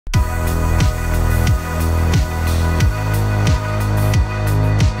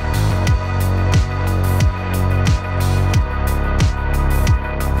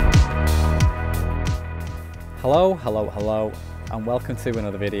Hello, and welcome to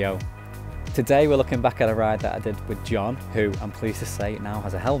another video. Today we're looking back at a ride that I did with John, who I'm pleased to say now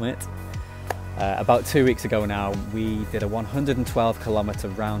has a helmet. About 2 weeks ago now, we did a 112-kilometre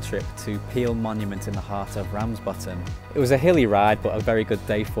round trip to Peel Monument in the heart of Ramsbottom. It was a hilly ride, but a very good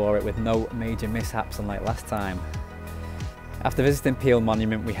day for it, with no major mishaps unlike last time. After visiting Peel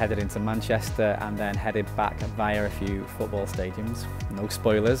Monument, we headed into Manchester and then headed back via a few football stadiums. No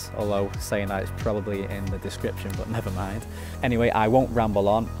spoilers, although saying that it's probably in the description, but never mind. Anyway, I won't ramble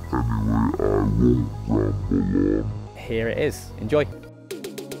on. Here it is. Enjoy.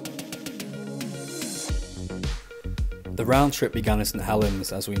 The round trip began in St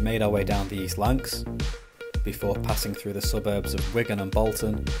Helens as we made our way down the East Lancs, before passing through the suburbs of Wigan and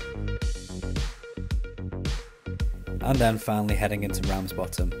Bolton, and then finally heading into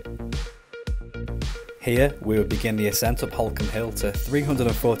Ramsbottom. Here we would begin the ascent up Holcombe Hill to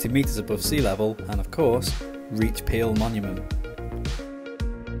 340 metres above sea level and of course reach Peel Monument.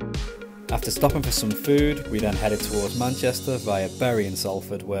 After stopping for some food, we then headed towards Manchester via Bury and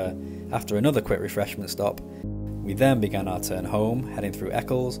Salford, where after another quick refreshment stop we then began our turn home, heading through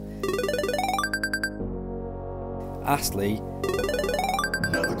Eccles, Astley,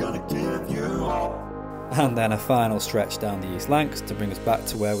 never gonna give you up, and then a final stretch down the East Lancs to bring us back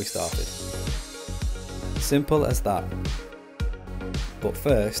to where we started. Simple as that. But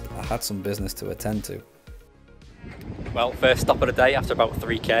first, I had some business to attend to. Well, first stop of the day after about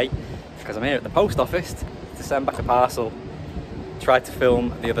 3k, because I'm here at the post office to send back a parcel. Tried to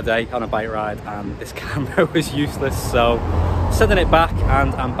film the other day on a bike ride and this camera was useless, so sending it back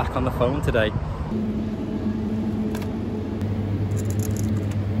and I'm back on the phone today.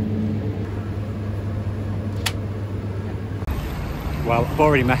 Well, I've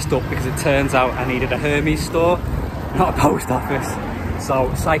already messed up because it turns out I needed a Hermes store, not a post office.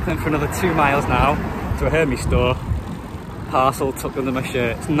 So cycling for another 2 miles now to a Hermes store, parcel tucked under my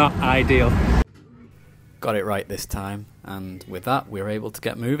shirt. It's not ideal. Got it right this time, and with that we were able to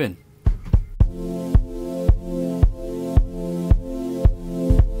get moving.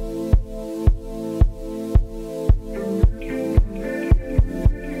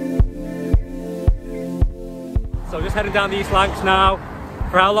 So just heading down the East Lancs now.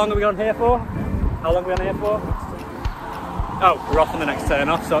 For how long are we on here for? How long are we on here for? Oh, we're off on the next turn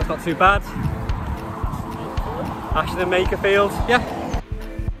off, so it's not too bad. Ashton and Makerfield, yeah.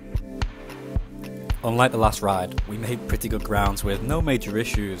 Unlike the last ride, we made pretty good grounds with no major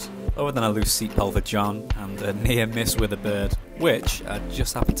issues, other than a loose seat pole for John and a near miss with a bird, which I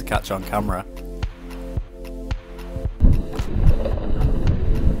just happened to catch on camera.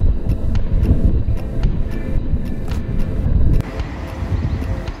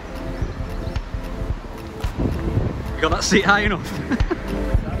 You got that seat high enough?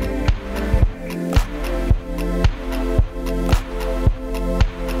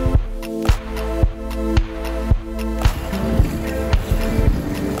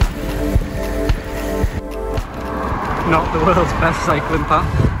 Not the world's best cycling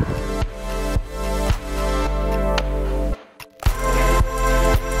path.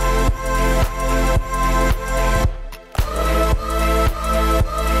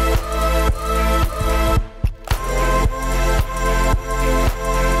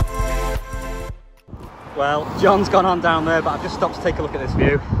 Well, John's gone on down there, but I've just stopped to take a look at this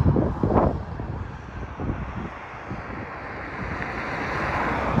view.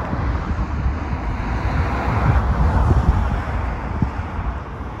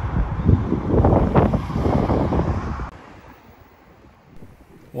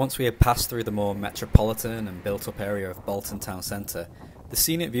 Once we had passed through the more metropolitan and built-up area of Bolton town centre, the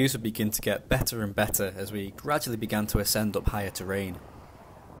scenic views would begin to get better and better as we gradually began to ascend up higher terrain.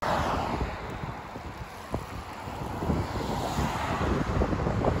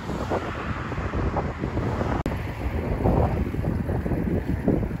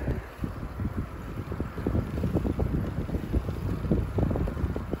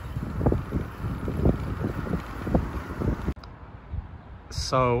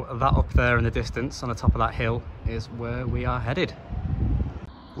 So that up there in the distance on the top of that hill is where we are headed.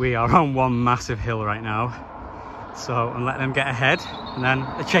 We are on one massive hill right now, so I'm letting them get ahead and then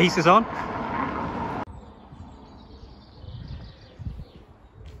the chase is on.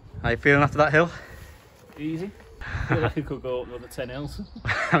 How you feeling after that hill? Easy. I feel like we could go up another 10 hills.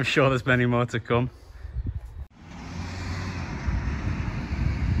 I'm sure there's many more to come.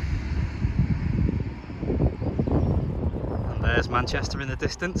 There's Manchester in the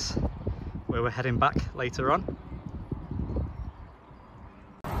distance, where we're heading back later on.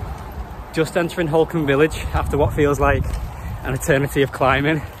 Just entering Holcombe Village after what feels like an eternity of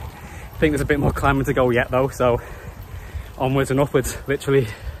climbing. think there's a bit more climbing to go yet though, so onwards and upwards, literally.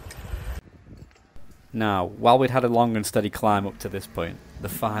 Now, while we'd had a long and steady climb up to this point, the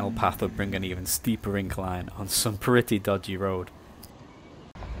final path would bring an even steeper incline on some pretty dodgy road.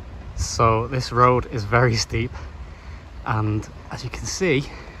 So this road is very steep, and as you can see,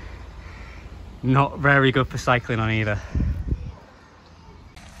 not very good for cycling on either.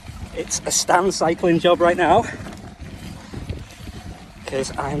 It's a stand cycling job right now,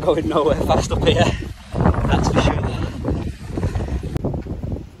 because I'm going nowhere fast up here, that's for sure.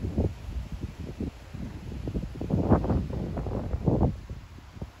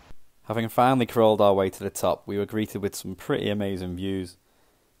 Having finally crawled our way to the top, we were greeted with some pretty amazing views.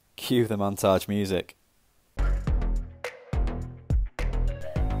 Cue the montage music.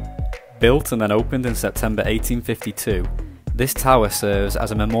 Built and then opened in September 1852, this tower serves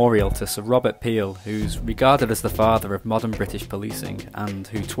as a memorial to Sir Robert Peel, who's regarded as the father of modern British policing and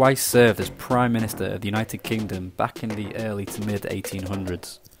who twice served as Prime Minister of the United Kingdom back in the early to mid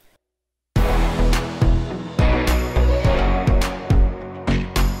 1800s.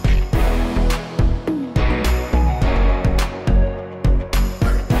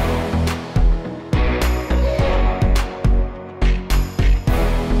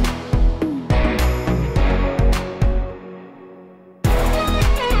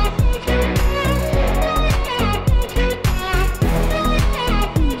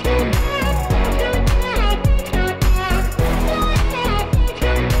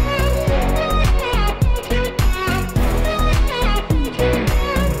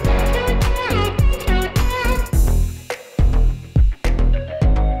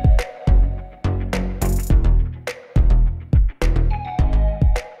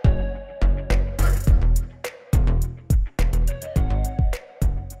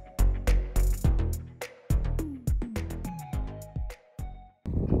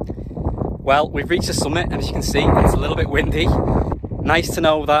 Well, we've reached the summit, and as you can see, it's a little bit windy. Nice to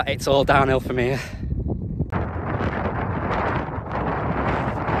know that it's all downhill from here.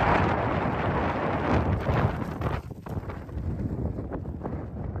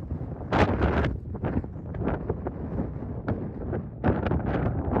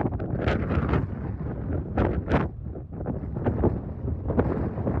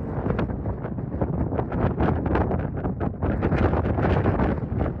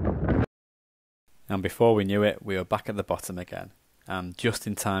 And before we knew it, we were back at the bottom again, and just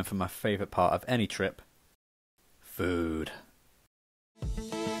in time for my favourite part of any trip: food.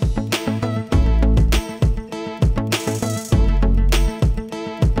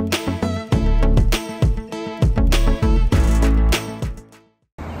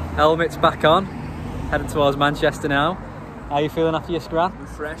 Helmet's back on, heading towards Manchester now. How are you feeling after your scran?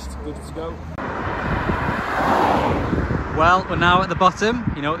 Refreshed, good to go. Well, we're now at the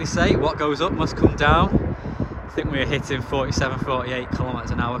bottom. You know what they say, what goes up must come down. I think we were hitting 47, 48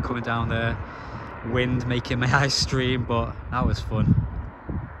 kilometres an hour coming down there. Wind making my eyes stream, but that was fun.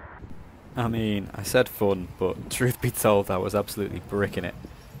 I mean, I said fun, but truth be told, I was absolutely bricking it.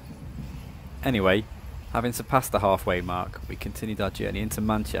 Anyway, having surpassed the halfway mark, we continued our journey into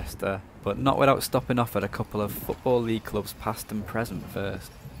Manchester, but not without stopping off at a couple of Football League clubs past and present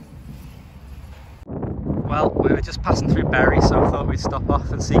first. Well, we were just passing through Bury, so I thought we'd stop off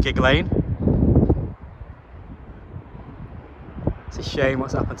and see Gigg Lane. It's a shame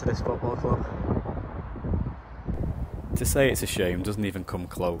what's happened to this football club. To say it's a shame doesn't even come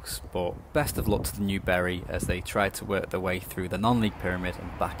close, but best of luck to the new Bury as they try to work their way through the non-league pyramid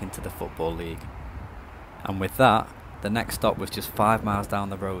and back into the Football League. And with that, the next stop was just 5 miles down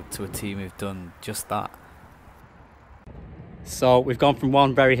the road to a team who've done just that. So we've gone from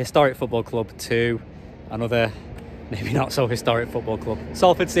one very historic football club to another maybe not so historic football club,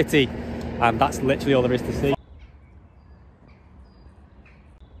 Salford City, and that's literally all there is to see.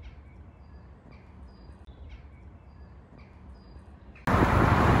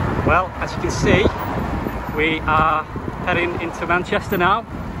 Well, as you can see, we are heading into Manchester now.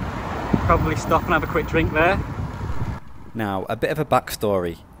 Probably stop and have a quick drink there. Now, a bit of a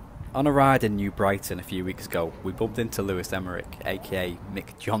backstory. On a ride in New Brighton a few weeks ago, we bumped into Lewis Emmerich, aka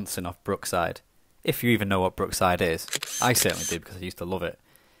Mick Johnson off Brookside. If you even know what Brookside is. I certainly do, because I used to love it.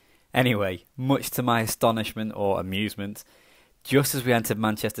 Anyway, much to my astonishment or amusement, just as we entered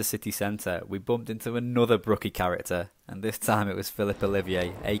Manchester city centre, we bumped into another Brookie character, and this time it was Philip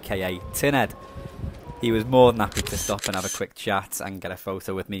Olivier, aka Tinhead. He was more than happy to stop and have a quick chat and get a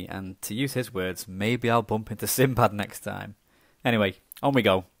photo with me, and to use his words, maybe I'll bump into Sinbad next time. Anyway, on we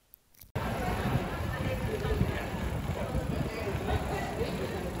go.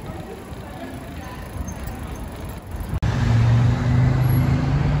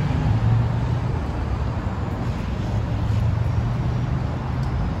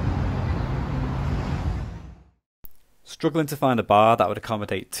 Struggling to find a bar that would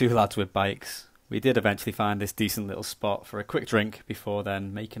accommodate 2 lads with bikes, we did eventually find this decent little spot for a quick drink before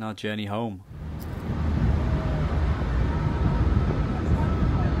then making our journey home.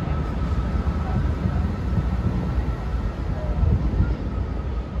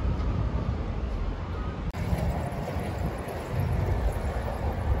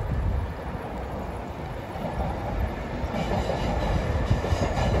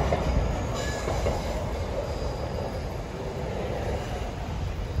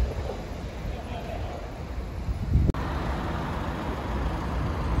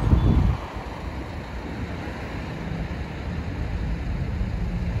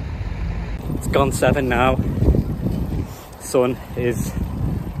 It's gone 7 now. Sun is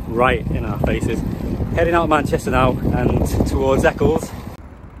right in our faces. Heading out of Manchester now and towards Eccles.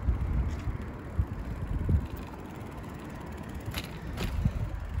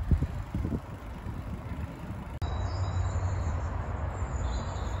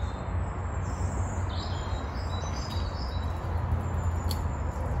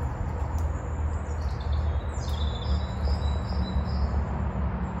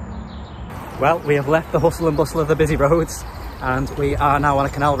 Well, we have left the hustle and bustle of the busy roads and we are now on a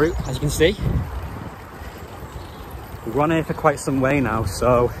canal route, as you can see. We've run here for quite some way now,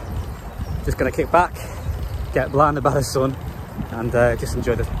 so just going to kick back, get blinded by the sun and just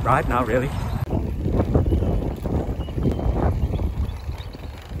enjoy the ride now, really.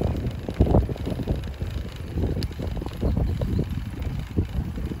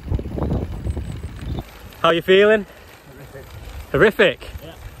 How are you feeling? Horrific. Horrific?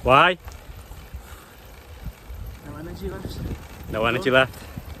 Yeah. Why? No energy left. No energy left.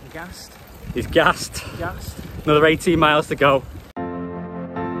 I'm gassed. He's gassed. Gassed. Another 18 miles to go.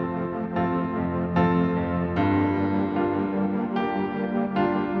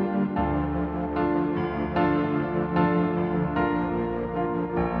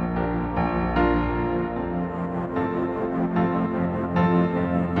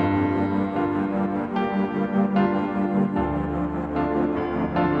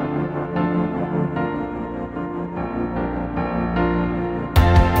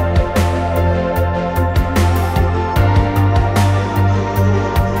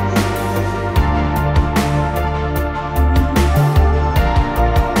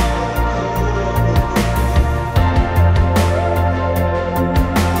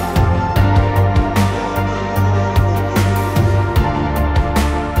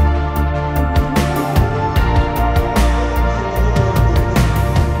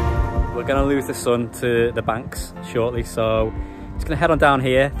 Going to lose the sun to the banks shortly, so just going to head on down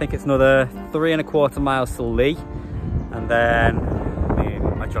here. I think it's another 3¼ miles to Lee, and then I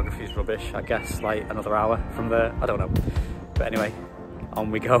mean, my geography is rubbish, I guess like another hour from there, I don't know, but anyway,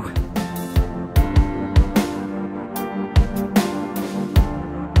 on we go.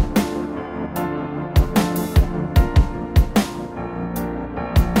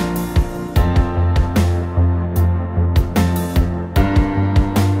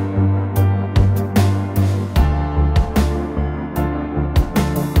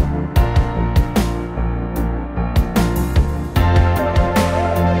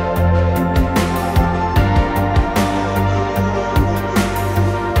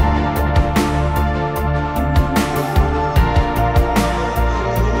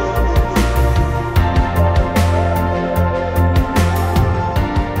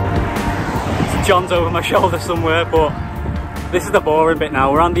 John's over my shoulder somewhere, but this is the boring bit now.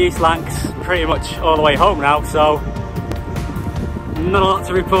 We're on the East Lancs pretty much all the way home now, so not a lot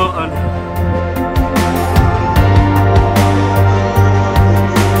to report on.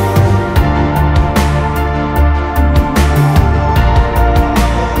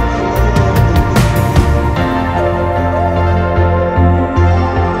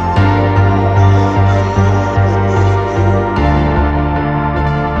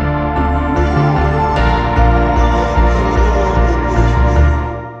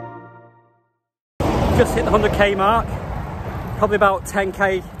 Just hit the 100k mark, probably about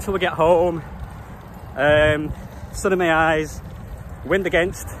 10k till we get home. Sun in my eyes, wind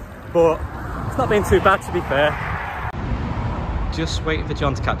against, but it's not been too bad to be fair. Just waiting for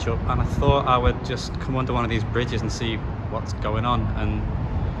John to catch up, and I thought I would just come under one of these bridges and see what's going on, and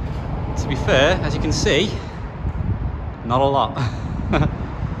to be fair, as you can see, not a lot.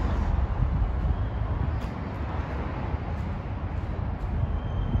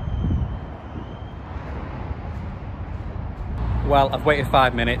 Well, I've waited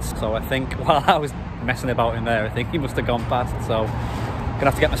 5 minutes, so I think while I was messing about in there, I think he must have gone past, so I'm gonna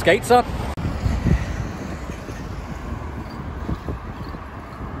have to get my skates on.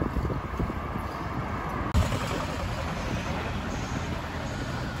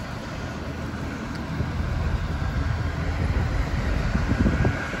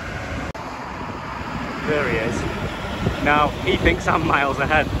 now. He thinks I'm miles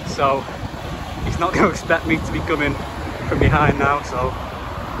ahead, so he's not going to expect me to be coming from behind now, so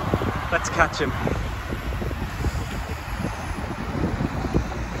let's catch him.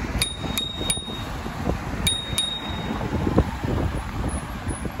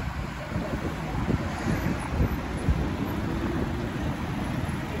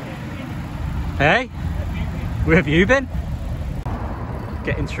 Hey, where have you been?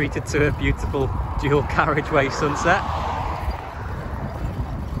 Getting treated to a beautiful dual carriageway sunset.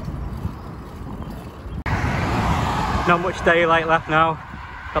 Not much daylight left now,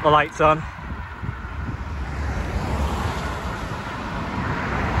 got the lights on.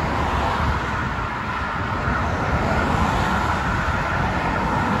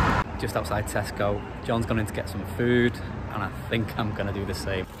 Just outside Tesco, John's gone in to get some food, and I think I'm gonna do the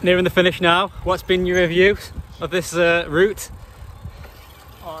same. Nearing the finish now. What's been your review of this route?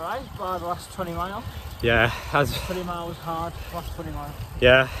 Alright, by the last 20 miles. Yeah, 20 miles hard, last 20 miles.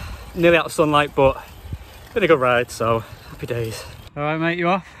 Yeah, nearly out of sunlight, but been a good ride, so happy days. All right, mate, you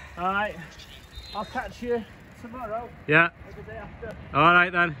off? Alright, I'll catch you tomorrow. Yeah. Or the day after. All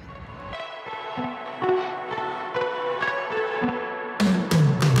right then.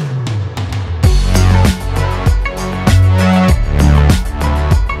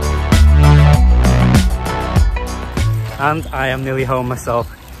 And I am nearly home myself.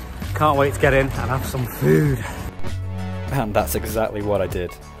 Can't wait to get in and have some food. And that's exactly what I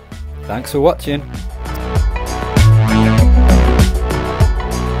did. Thanks for watching.